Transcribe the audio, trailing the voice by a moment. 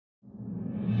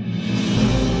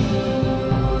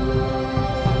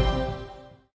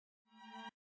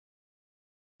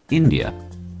India.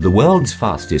 The world's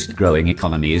fastest growing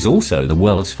economy is also the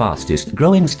world's fastest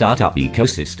growing startup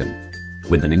ecosystem.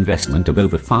 With an investment of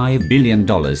over $5 billion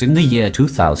in the year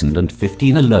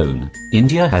 2015 alone,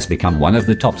 India has become one of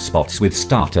the top spots with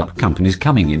startup companies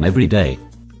coming in every day.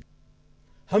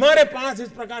 हमारे पास इस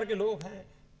प्रकार के लोग हैं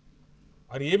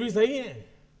और ये भी सही है,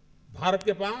 भारत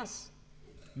के पास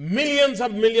मिलियंस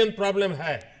ऑफ मिलियन प्रॉब्लम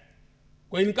है,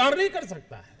 कोई इनकार नहीं कर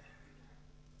सकता है,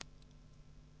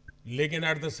 लेकिन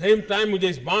एट द सेम टाइम मुझे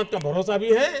इस बात का भरोसा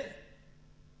भी है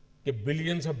कि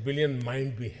बिलियंस ऑफ बिलियन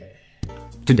माइंड भी है.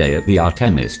 Today at the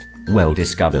Artemist, we'll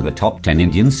discover the top 10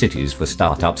 Indian cities for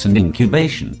startups and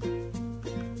incubation.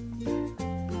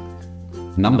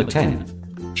 Number 10.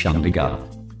 Chandigarh.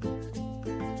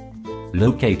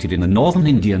 Located in the northern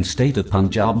Indian state of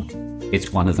Punjab,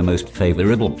 it's one of the most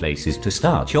favorable places to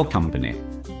start your company.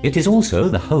 It is also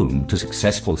the home to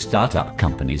successful startup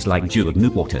companies like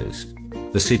Jugnu Autos.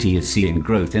 The city is seeing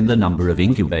growth in the number of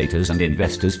incubators and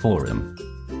investors forum.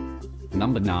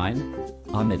 Number 9.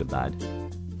 Ahmedabad.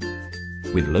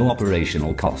 With low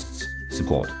operational costs,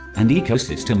 support, and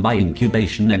ecosystem by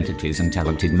incubation entities and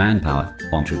talented manpower,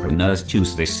 entrepreneurs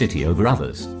choose this city over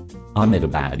others.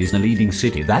 Ahmedabad is the leading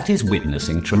city that is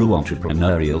witnessing true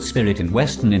entrepreneurial spirit in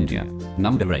Western India.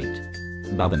 Number 8.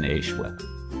 Bhubaneswar.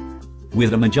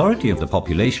 With a majority of the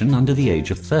population under the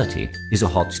age of 30, is a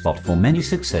hotspot for many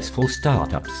successful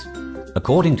startups.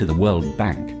 According to the World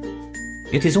Bank,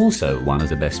 it is also one of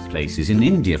the best places in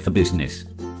India for business.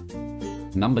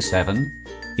 Number 7.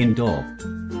 Indore.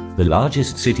 The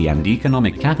largest city and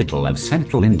economic capital of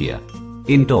central India.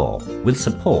 Indore, with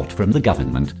support from the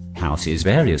government, houses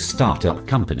various startup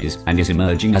companies and is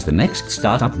emerging as the next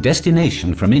startup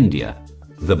destination from India.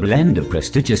 The blend of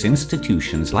prestigious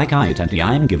institutions like IIT and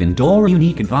IIM give Indore a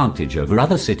unique advantage over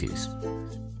other cities.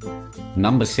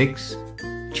 Number 6.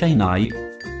 Chennai.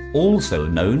 Also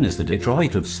known as the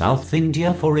Detroit of South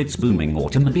India for its booming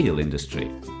automobile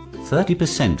industry.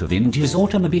 30% of India's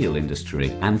automobile industry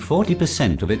and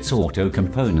 40% of its auto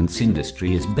components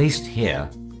industry is based here.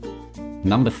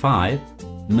 Number 5.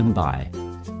 Mumbai.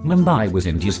 Mumbai was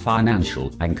India's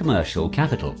financial and commercial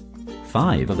capital.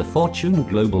 5 of the Fortune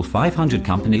Global 500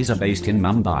 companies are based in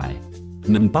Mumbai.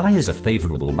 Mumbai is a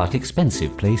favorable but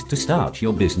expensive place to start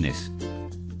your business.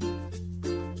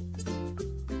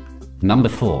 Number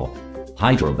 4.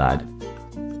 Hyderabad.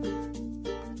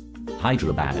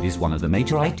 Hyderabad is one of the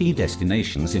major IT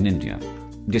destinations in India.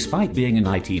 Despite being an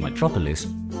IT metropolis,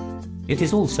 it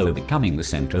is also becoming the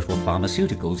center for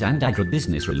pharmaceuticals and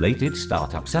agribusiness-related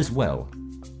startups as well.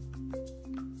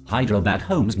 Hyderabad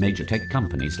homes major tech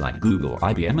companies like Google,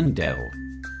 IBM and Dell.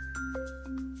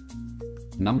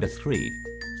 Number 3.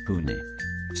 Pune.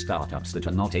 Startups that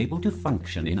are not able to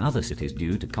function in other cities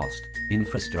due to cost,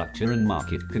 infrastructure and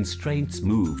market constraints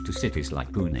move to cities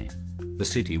like Pune. The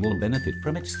city will benefit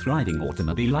from its thriving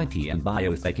automobile IT and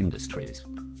biotech industries.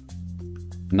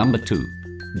 Number 2.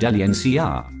 Delhi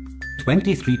NCR.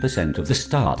 23% of the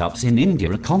startups in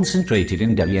India are concentrated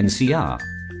in Delhi NCR,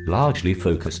 largely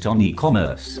focused on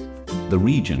e-commerce. The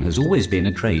region has always been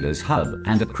a trader's hub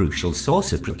and a crucial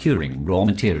source of procuring raw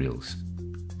materials.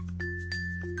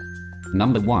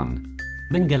 Number 1.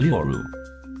 Bengaluru.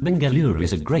 Bengaluru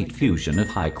is a great fusion of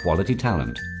high-quality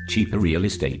talent, cheaper real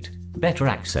estate, better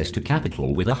access to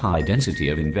capital with a high density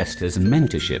of investors and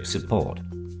mentorship support.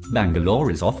 Bangalore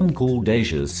is often called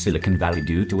Asia's Silicon Valley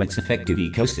due to its effective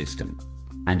ecosystem,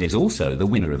 and is also the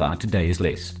winner of our today's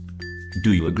list.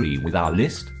 Do you agree with our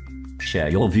list? Share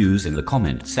your views in the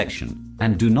comment section,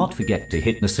 and do not forget to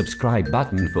hit the subscribe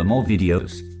button for more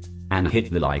videos, and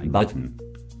hit the like button.